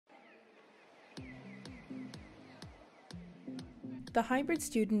The Hybrid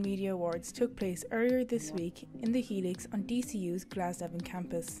Student Media Awards took place earlier this week in the Helix on DCU's Glasnevin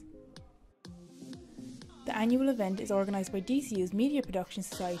campus. The annual event is organised by DCU's Media Production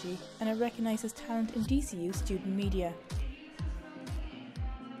Society and it recognises talent in DCU student media.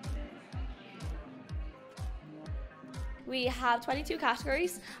 We have 22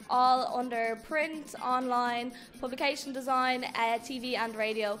 categories, all under print, online, publication design, TV and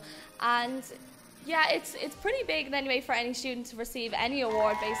radio. And yeah, it's pretty big anyway for any student to receive any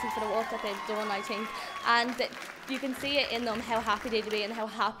award basically for the work that they've done, I think. And you can see it in them how happy they'd be and how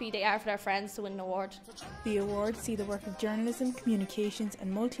happy they are for their friends to win an award. The awards see the work of journalism, communications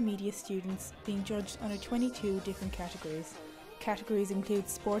and multimedia students being judged under 22 different categories. Categories include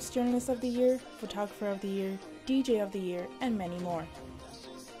Sports Journalist of the Year, Photographer of the Year, DJ of the Year and many more.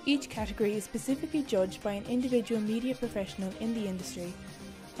 Each category is specifically judged by an individual media professional in the industry,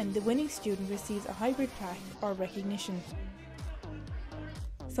 and the winning student receives a hybrid plaque or recognition.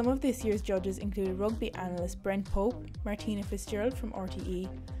 Some of this year's judges included rugby analyst Brent Pope, Martina Fitzgerald from RTE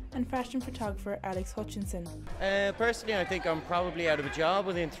and fashion photographer Alex Hutchinson. Personally, I think I'm probably out of a job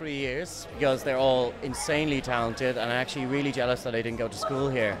within 3 years because they're all insanely talented, and I'm actually really jealous that I didn't go to school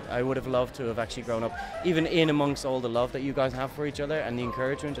here. I would have loved to have actually grown up even in amongst all the love that you guys have for each other, and the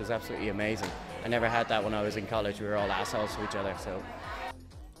encouragement is absolutely amazing. I never had that when I was in college. We were all assholes to each other. So.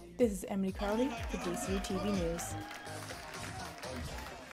 This is Emily Crowley for DCUtv News.